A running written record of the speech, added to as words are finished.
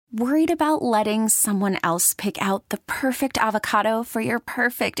Worried about letting someone else pick out the perfect avocado for your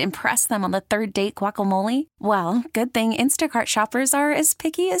perfect impress them on the third date guacamole? Well, good thing Instacart shoppers are as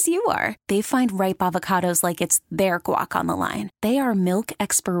picky as you are. They find ripe avocados like it's their guac on the line. They are milk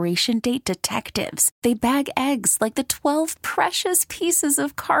expiration date detectives. They bag eggs like the 12 precious pieces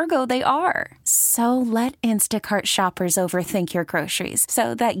of cargo they are. So let Instacart shoppers overthink your groceries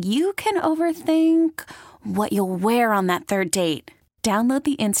so that you can overthink what you'll wear on that third date. Download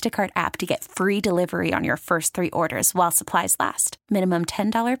the Instacart app to get free delivery on your first 3 orders while supplies last. Minimum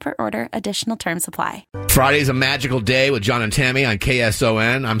 $10 per order. Additional terms apply. Friday's a magical day with John and Tammy on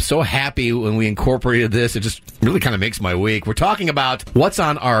KSON. I'm so happy when we incorporated this. It just really kind of makes my week. We're talking about what's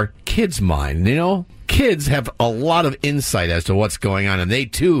on our kids' mind. You know, kids have a lot of insight as to what's going on, and they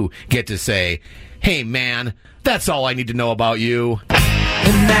too get to say, hey, man, that's all I need to know about you.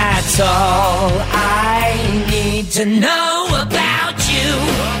 And that's all I need to know about you.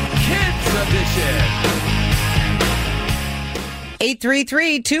 Kids Edition.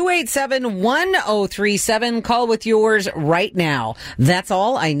 833-287-1037. Call with yours right now. That's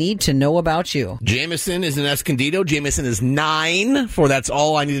all I need to know about you. Jameson is in Escondido. Jameson is 9 for That's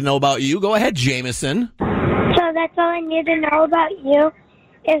All I Need to Know About You. Go ahead, Jameson. So that's all I need to know about you.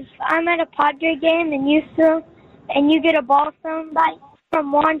 If I'm at a Padre game and you get a ball thrown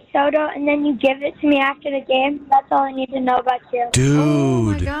from Juan Soto, and then you give it to me after the game, that's all I need to know about you. Dude, oh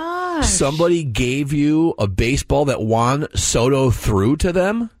my gosh. Somebody gave you a baseball that Juan Soto threw to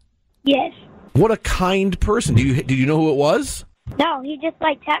them? Yes. What a kind person. Did you know who it was? No, he just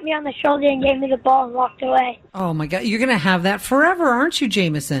tapped me on the shoulder and gave me the ball and walked away. Oh my God, you're going to have that forever, aren't you,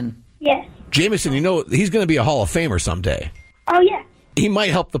 Jameson? Yes. Jameson, you know, he's going to be a Hall of Famer someday. Oh, yeah. He might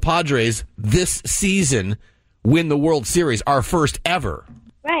help the Padres this season win the World Series, our first ever.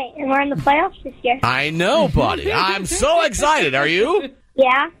 Right, and we're in the playoffs this year. I know, buddy. I'm so excited. Are you?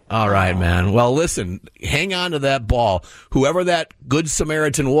 Yeah. All right, man. Well, listen, hang on to that ball. Whoever that good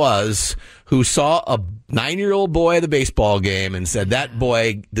Samaritan was who saw a 9-year-old boy at the baseball game and said, that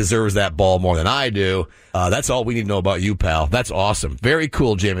boy deserves that ball more than I do, that's all we need to know about you, pal. That's awesome. Very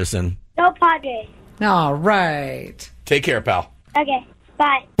cool, Jameson. Go Padres. All right. Take care, pal. Okay,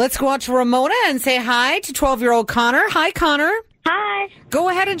 bye. Let's go out to Ramona and say hi to 12-year-old Connor. Hi, Connor. Hi. Go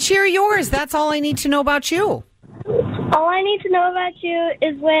ahead and share yours. That's all I need to know about you. All I need to know about you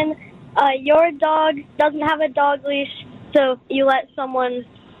is when your dog doesn't have a dog leash, so you let someone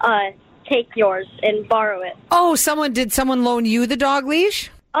take yours and borrow it. Oh, did someone loan you the dog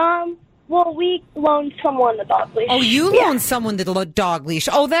leash? Well, we loaned someone the dog leash. Oh, you loaned someone the dog leash.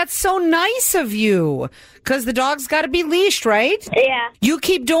 Oh, that's so nice of you. Because the dog's got to be leashed, right? Yeah. You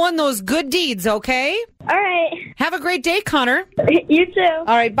keep doing those good deeds, okay? All right. Have a great day, Connor. You too.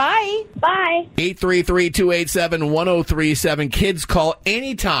 All right, bye. Bye. 833-287-1037. Kids, call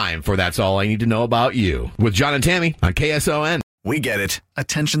anytime for That's All I Need to Know About You. With John and Tammy on KSON. We get it.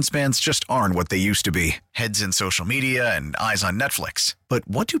 Attention spans just aren't what they used to be. Heads in social media and eyes on Netflix. But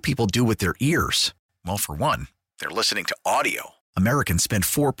what do people do with their ears? Well, for one, they're listening to audio. Americans spend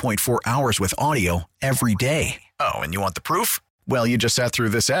 4.4 hours with audio every day. Oh, and you want the proof? Well, you just sat through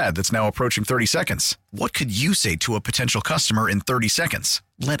this ad that's now approaching 30 seconds. What could you say to a potential customer in 30 seconds?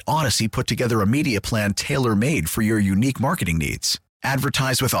 Let Odyssey put together a media plan tailor-made for your unique marketing needs.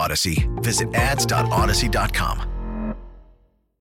 Advertise with Odyssey. Visit ads.odyssey.com.